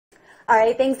All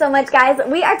right, thanks so much, guys.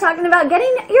 We are talking about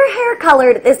getting your hair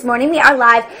colored this morning. We are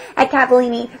live at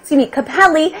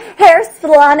Capelli Hair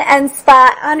Salon and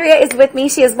Spa. Andrea is with me.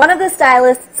 She is one of the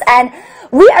stylists, and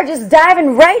we are just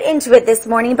diving right into it this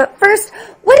morning. But first,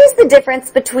 what is the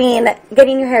difference between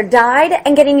getting your hair dyed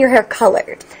and getting your hair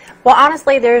colored? Well,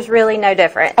 honestly, there's really no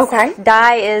difference. Okay.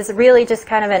 Dye is really just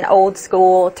kind of an old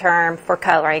school term for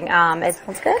coloring.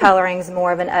 Coloring is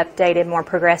more of an updated, more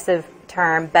progressive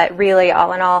term, but really,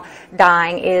 all in all,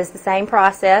 dyeing is the same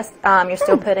process. You're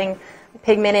still putting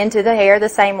pigment into the hair the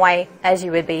same way as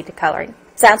you would be to coloring.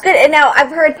 Sounds good. And now I've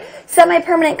heard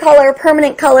semi-permanent color,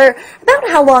 permanent color. About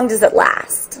how long does it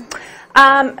last?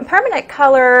 Permanent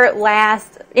color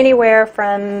lasts anywhere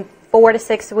from 4 to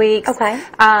 6 weeks. Okay.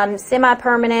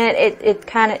 Semi-permanent,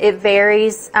 it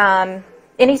varies.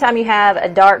 Anytime you have a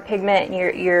dark pigment and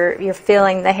you're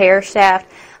feeling the hair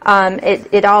shaft,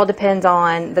 it all depends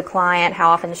on the client, how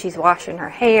often she's washing her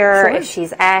hair, if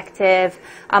she's active.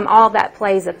 All that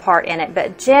plays a part in it.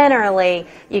 But generally,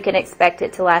 you can expect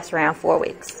it to last around 4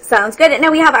 weeks. Sounds good. And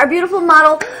now we have our beautiful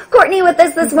model, Courtney, with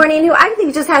us this morning, who I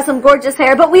think just has some gorgeous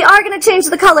hair. But we are going to change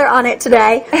the color on it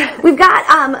today. We've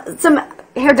got some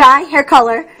hair dye, hair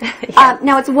color. Yeah.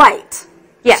 Now it's white.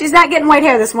 Yeah. She's not getting white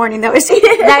hair this morning, though, is she?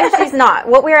 No, she's not.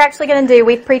 What we're actually going to do,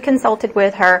 we've pre-consulted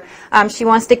with her. She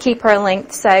wants to keep her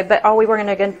length, but all we're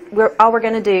going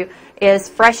to do is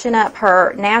freshen up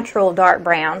her natural dark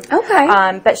brown.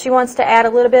 Okay. But she wants to add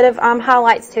a little bit of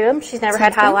highlights to them. She's never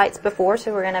had highlights before,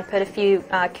 so we're going to put a few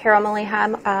caramelly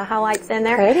highlights in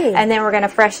there. Pretty. And then we're going to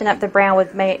freshen up the brown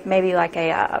with maybe like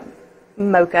a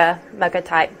mocha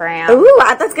type brown. Ooh,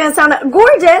 that's going to sound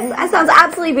gorgeous. That sounds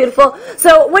absolutely beautiful.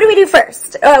 So what do we do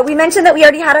first? We mentioned that we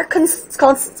already had our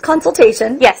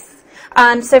consultation. Yes.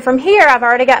 So from here, I've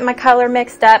already got my color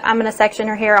mixed up. I'm going to section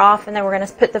her hair off, and then we're going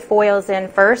to put the foils in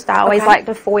first. I always like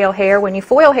to foil hair. When you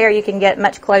foil hair, you can get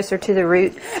much closer to the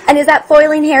root. And is that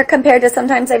foiling hair compared to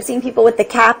sometimes I've seen people with the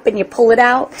cap and you pull it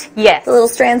out? Yes. The little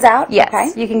strands out? Yes.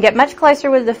 Okay. You can get much closer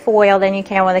with the foil than you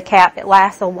can with a cap. It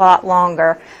lasts a lot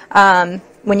longer.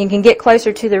 When you can get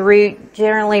closer to the root,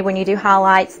 generally when you do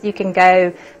highlights, you can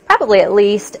go probably at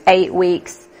least 8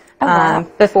 weeks.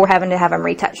 Before having to have them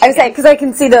retouched. I was saying, because I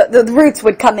can see the roots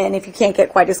would come in if you can't get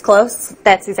quite as close.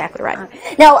 That's exactly right.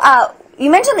 Now,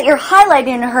 you mentioned that you're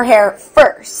highlighting her hair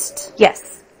first.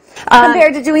 Yes.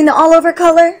 Compared to doing the all-over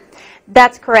color?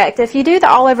 That's correct. If you do the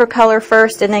all-over color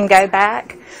first and then go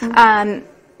back,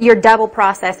 you're double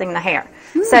processing the hair.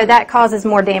 So that causes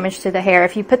more damage to the hair.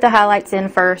 If you put the highlights in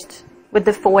first with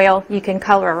the foil, you can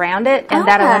color around it, and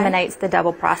that eliminates the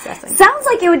double processing. Sounds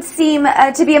like it would seem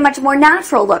to be a much more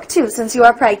natural look, too, since you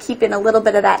are probably keeping a little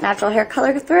bit of that natural hair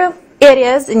color through. It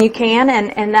is, and you can,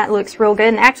 and that looks real good.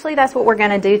 And actually, that's what we're going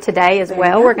to do today as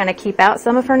well. We're going to keep out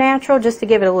some of her natural just to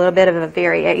give it a little bit of a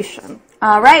variation.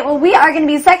 All right, well, we are going to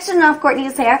be sectioning off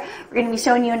Courtney's hair. We're going to be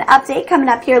showing you an update coming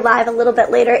up here live a little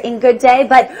bit later in Good Day,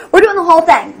 but we're doing the whole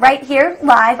thing right here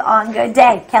live on Good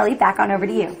Day. Kelly, back on over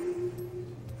to you.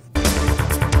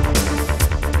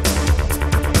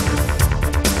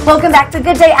 Welcome back to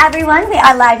Good Day, everyone. We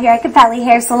are live here at Capelli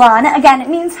Hair Salon. Again, it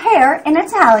means hair in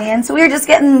Italian, so we're just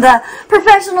getting the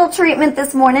professional treatment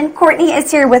this morning. Courtney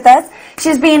is here with us.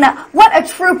 She's being, what a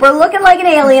trooper, looking like an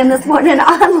alien this morning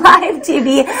on live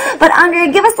TV. But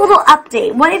Andrea, give us a little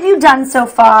update. What have you done so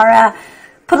far?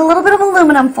 Put a little bit of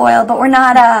aluminum foil, but we're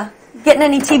not getting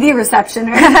any TV reception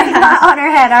or anything on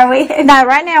her head, are we? No,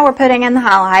 right now we're putting in the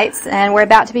highlights, and we're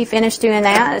about to be finished doing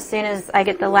that. As soon as I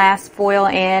get the last foil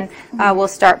in, we'll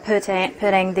start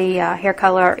putting the hair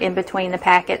color in between the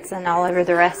packets and all over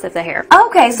the rest of the hair.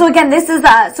 Okay, so again, this is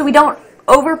so we don't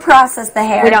over-process the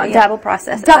hair. We don't double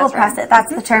process it. Double process it,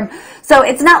 that's the term. So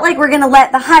it's not like we're going to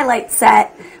let the highlights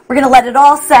set. We're going to let it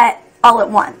all set all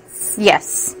at once.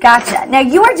 Yes. Gotcha. Now,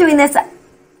 you are doing this,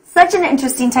 such an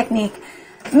interesting technique.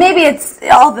 Maybe it's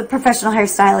all the professional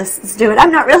hairstylists do it.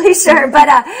 I'm not really sure.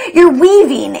 But you're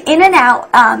weaving in and out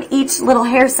each little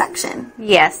hair section.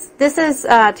 Yes. This is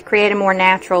to create a more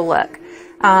natural look.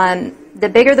 The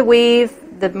bigger the weave,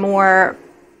 the more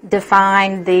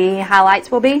defined the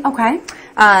highlights will be. Okay.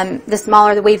 The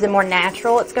smaller the weave, the more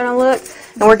natural it's going to look.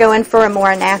 And we're going for a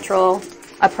more natural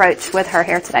approach with her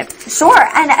hair today. Sure.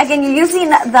 And again, you're using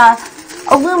the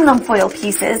aluminum foil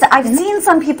pieces. I've seen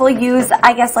some people use,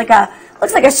 I guess,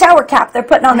 looks like a shower cap they're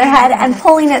putting on their head and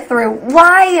pulling it through.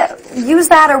 Why use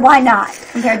that or why not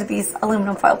compared to these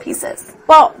aluminum foil pieces?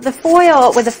 Well, with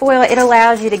the foil, it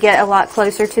allows you to get a lot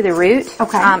closer to the root.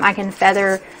 Okay. I can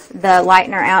feather the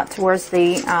lightener out towards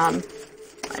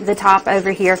the top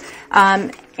over here.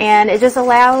 And it just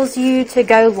allows you to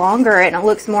go longer and it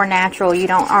looks more natural. You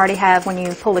don't already have, when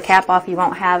you pull the cap off, you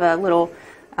won't have a little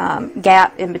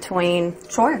gap in between.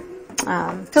 Sure.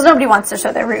 Because nobody wants to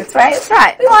show their roots, right? That's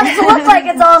right. We want it to look like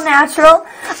it's all natural.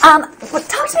 But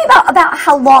talk to me about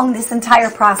how long this entire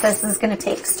process is going to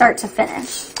take, start to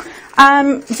finish.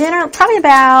 Generally, probably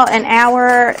about an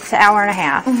hour to hour and a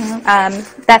half.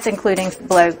 That's including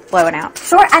blowing out.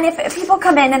 Sure. And if people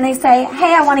come in and they say,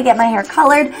 hey, I want to get my hair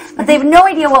colored, but they have no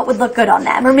idea what would look good on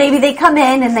them, or maybe they come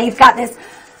in and they've got this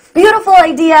beautiful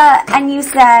idea, and you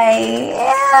say,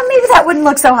 yeah, maybe that wouldn't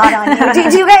look so hot on you.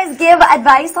 Do you guys give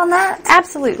advice on that?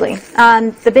 Absolutely.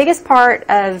 The biggest part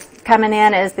of coming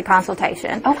in is the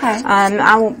consultation. Okay.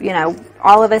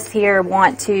 All of us here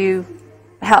want to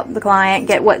help the client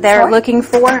get what they're looking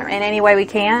for in any way we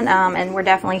can, and we're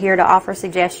definitely here to offer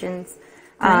suggestions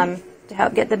to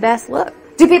help get the best look.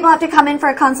 Do people have to come in for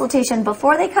a consultation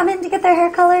before they come in to get their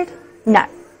hair colored? No.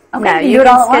 Okay, no, you do it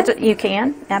all at once? You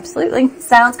can, absolutely.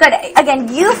 Sounds good.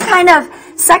 Again, you've kind of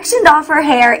sectioned off her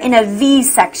hair in a V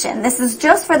section. This is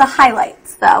just for the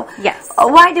highlights, though. Yes.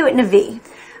 Why do it in a V?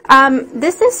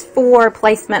 This is for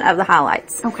placement of the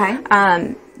highlights. Okay.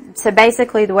 So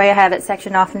basically, the way I have it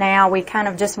sectioned off now, we kind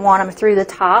of just want them through the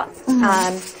top,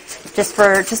 just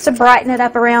to brighten it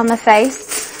up around the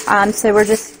face. So we're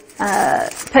just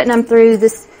putting them through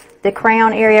the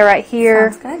crown area right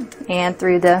here. Sounds good. And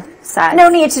through the sides. No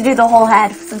need to do the whole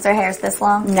head since her hair's this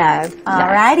long. No.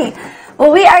 Alrighty.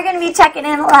 Well, we are going to be checking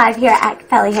in live here at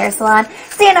Capelli Hair Salon.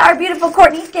 Seeing our beautiful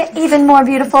Courtney get even more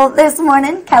beautiful this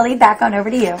morning. Kelly, back on over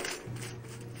to you.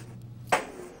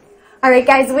 Alright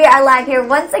guys, we are live here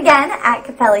once again at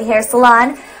Capelli Hair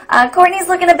Salon. Courtney's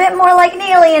looking a bit more like an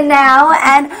alien now,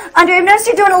 and Andre, I've noticed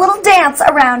you're doing a little dance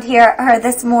around her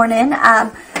this morning.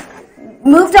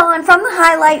 Moved on from the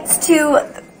highlights to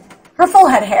her full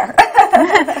head of hair.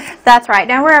 That's right.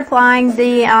 Now we're applying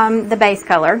the base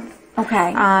color.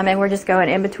 Okay. And we're just going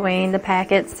in between the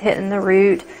packets, hitting the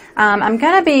root. I'm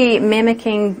going to be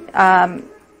mimicking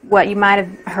what you might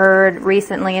have heard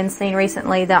recently and seen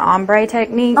recently, the ombre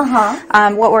technique.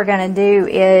 What we're going to do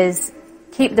is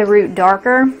keep the root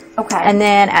darker. Okay. And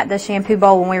then at the shampoo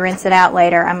bowl, when we rinse it out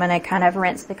later, I'm going to kind of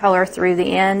rinse the color through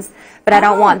the ends. But I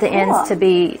don't want the ends to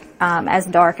be as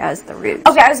dark as the root.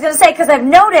 Okay, I was going to say, because I've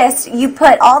noticed you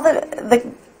put all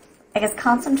the I guess,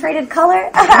 concentrated color?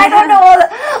 I don't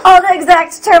know all the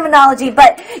exact terminology,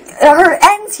 but her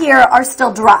ends here are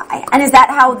still dry. And is that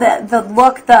how the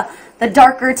look, the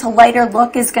darker to lighter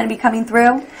look is going to be coming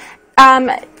through?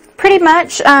 Pretty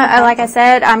much. Like I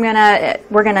said,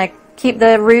 we're gonna keep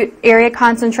the root area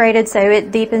concentrated so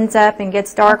it deepens up and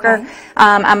gets darker. Okay.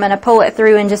 I'm going to pull it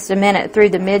through in just a minute through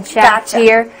the mid shaft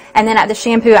here. And then at the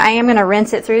shampoo, I am going to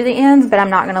rinse it through the ends, but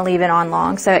I'm not going to leave it on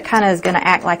long. So it kind of is going to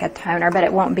act like a toner, but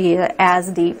it won't be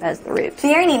as deep as the root.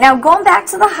 Very neat. Now going back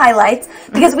to the highlights,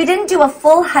 because we didn't do a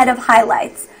full head of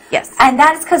highlights. Yes. And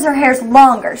that's because her hair's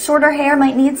longer. Shorter hair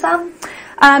might need some?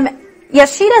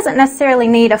 Yes, she doesn't necessarily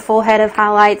need a full head of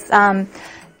highlights.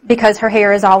 Because her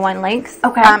hair is all one length.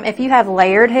 Okay. If you have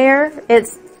layered hair,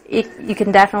 you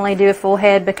can definitely do a full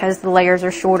head because the layers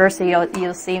are shorter, so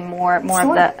you'll see more of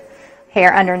the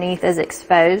hair underneath is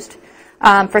exposed.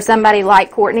 For somebody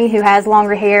like Courtney who has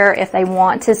longer hair, if they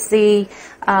want to see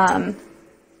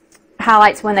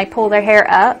highlights when they pull their hair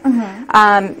up,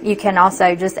 you can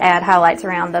also just add highlights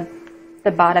around the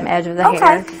bottom edge of the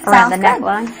hair, around the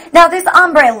neckline. Now this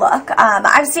ombre look,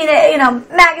 I've seen it,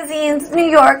 magazines, New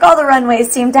York, all the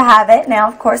runways seem to have it. Now,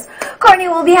 of course, Courtney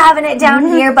will be having it down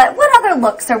here, but what other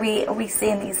looks are we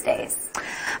seeing these days?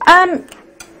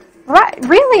 Right,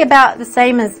 really about the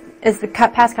same as the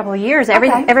past couple of years.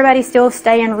 Everybody's still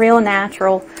staying real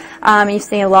natural. You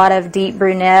see a lot of deep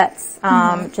brunettes,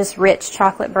 just rich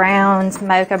chocolate browns,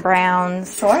 mocha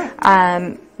browns. Sure.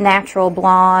 Natural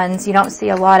blondes. You don't see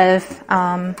a lot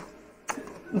of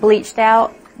bleached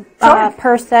out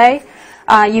per se.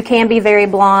 You can be very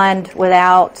blonde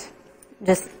without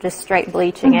just straight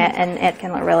bleaching it, and it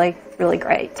can look really, really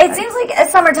great. It seems like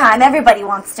it's summertime. Everybody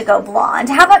wants to go blonde.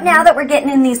 How about now that we're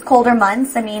getting in these colder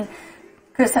months? I mean,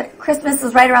 Christmas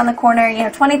is right around the corner.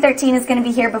 2013 is going to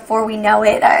be here before we know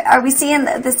it. Are we seeing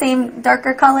the same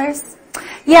darker colors?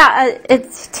 Yeah,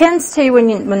 it tends to,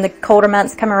 when the colder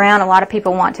months come around, a lot of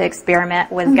people want to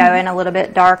experiment with going a little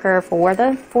bit darker for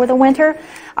the winter.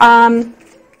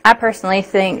 I personally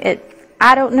think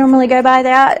I don't normally go by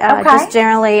that. Just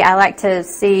generally, I like to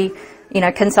see,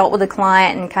 consult with the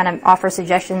client and kind of offer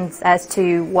suggestions as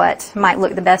to what might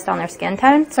look the best on their skin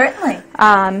tone. Certainly.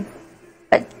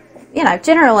 But,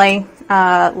 generally,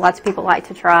 lots of people like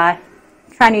to try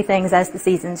new things as the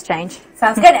seasons change.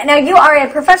 Sounds good. Now, you are a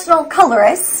professional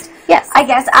colorist. Yes. I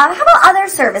guess. How about other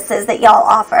services that y'all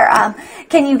offer?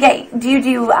 Do you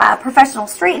do professional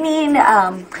straightening,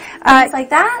 things like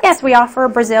that? Yes, we offer a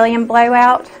Brazilian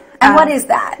blowout. And what is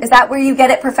that? Is that where you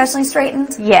get it professionally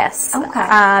straightened? Yes. Okay.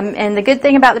 And the good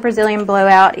thing about the Brazilian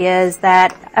blowout is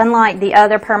that unlike the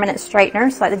other permanent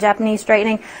straighteners, like the Japanese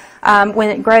straightening, when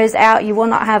it grows out, you will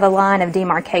not have a line of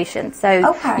demarcation.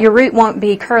 So your root won't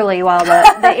be curly while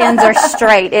the ends are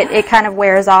straight. It kind of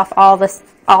wears off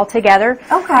all together.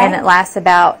 Okay. And it lasts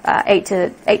about 8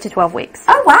 to 12 weeks.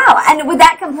 Oh, wow. And would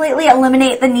that completely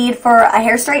eliminate the need for a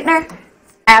hair straightener?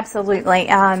 Absolutely.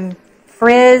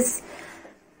 Frizz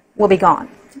will be gone.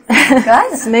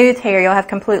 Good. Smooth hair. You'll have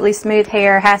completely smooth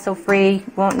hair, hassle-free.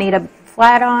 Won't need a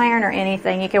flat iron or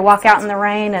anything. You can walk out in the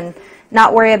rain and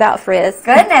not worry about frizz.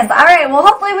 Goodness. All right. Well,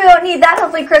 hopefully we won't need that.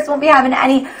 Hopefully Chris won't be having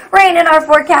any rain in our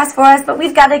forecast for us. But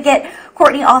we've got to get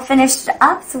Courtney all finished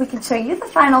up so we can show you the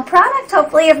final product.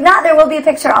 Hopefully, if not, there will be a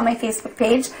picture on my Facebook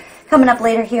page coming up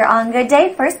later here on Good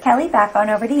Day. First, Kelly, back on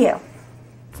over to you.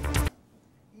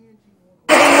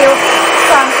 Giving you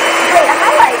some great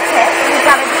highlight tips. We've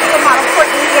got a beautiful model,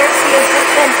 Courtney, here. She has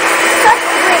just been such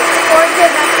a great sport,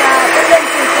 giving us the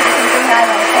Lindsay tips and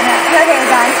highlights and her hair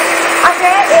done.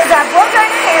 Andrea is blow drying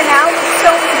her hair now. So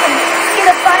you can see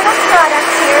the final product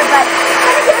here, but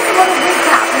kind of give us a little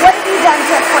recap. What have you done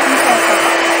to Courtney's hair so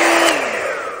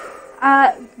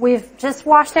far? We've just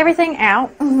washed everything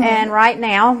out, and right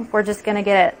now we're just going to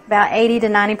get it about 80 to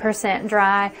 90%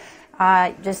 dry.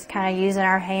 Just kind of using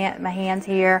my hands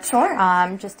here,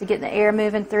 just to get the air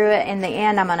moving through it. In the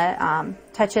end, I'm going to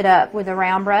touch it up with a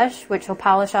round brush, which will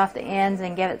polish off the ends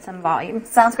and give it some volume.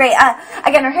 Sounds great.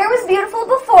 Again, her hair was beautiful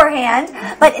beforehand,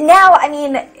 but now, I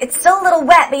mean, it's still a little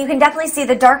wet, but you can definitely see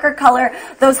the darker color,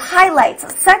 those highlights.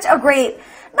 Such a great,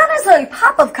 not necessarily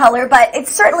pop of color, but it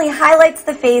certainly highlights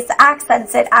the face,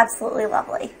 accents it. Absolutely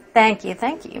lovely. Thank you,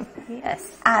 thank you.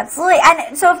 Yes. Absolutely.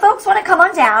 And so if folks want to come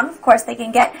on down, of course, they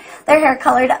can get their hair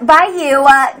colored by you.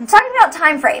 Talking about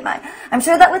time frame, I'm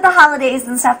sure that with the holidays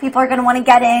and stuff, people are going to want to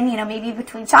get in, you know, maybe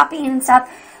between shopping and stuff.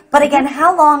 But again,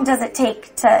 how long does it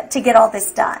take to get all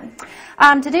this done?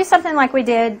 To do something like we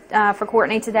did for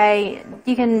Courtney today,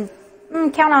 you can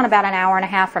count on about an hour and a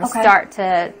half from start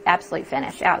to absolute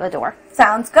finish out the door.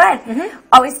 Sounds good.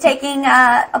 Always taking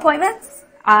appointments?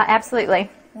 Absolutely.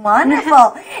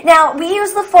 Wonderful. Now, we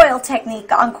use the foil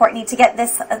technique on Courtney to get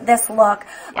this look.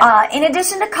 In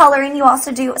addition to coloring, you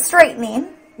also do straightening.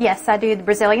 Yes, I do the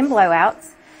Brazilian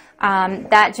blowouts.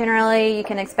 That generally you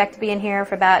can expect to be in here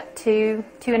for about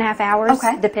 2.5 hours,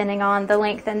 depending on the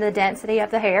length and the density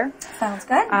of the hair. Sounds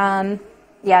good.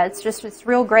 Yeah, it's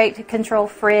real great to control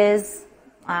frizz.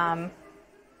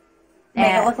 Make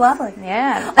it look lovely.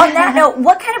 Yeah. On that note,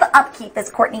 what kind of upkeep is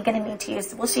Courtney going to need to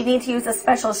use? Will she need to use a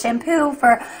special shampoo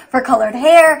for colored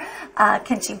hair?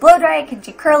 Can she blow dry it? Can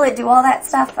she curl it? Do all that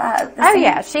stuff?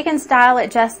 Yeah, she can style it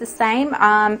just the same.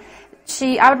 I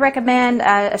would recommend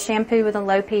a shampoo with a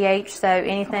low pH. So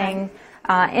anything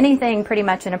pretty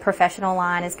much in a professional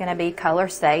line is going to be color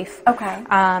safe. Okay.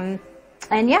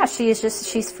 And yeah,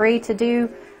 she's free to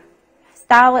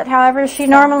style it however she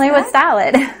normally would style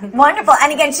it. Wonderful.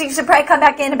 And again, she should probably come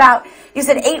back in about, you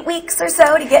said 8 weeks or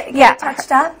so to get it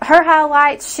touched up? Her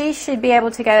highlights, she should be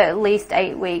able to go at least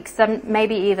 8 weeks,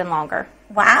 maybe even longer.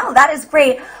 Wow, that is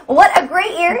great. What a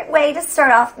great way to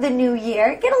start off the new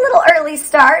year. Get a little early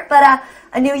start, but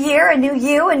a new year, a new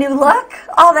you, a new look,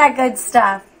 all that good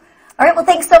stuff. All right, well,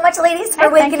 thanks so much, ladies, for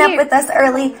waking up with us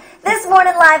early this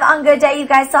morning live on Good Day. You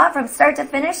guys saw it from start to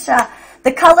finish.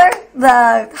 The color,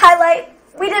 the highlight,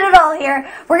 we did it all here.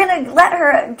 We're going to let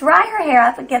her dry her hair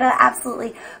up and get an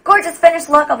absolutely gorgeous finished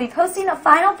look. I'll be posting a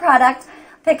final product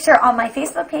picture on my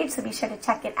Facebook page, so be sure to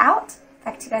check it out.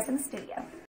 Back to you guys in the studio.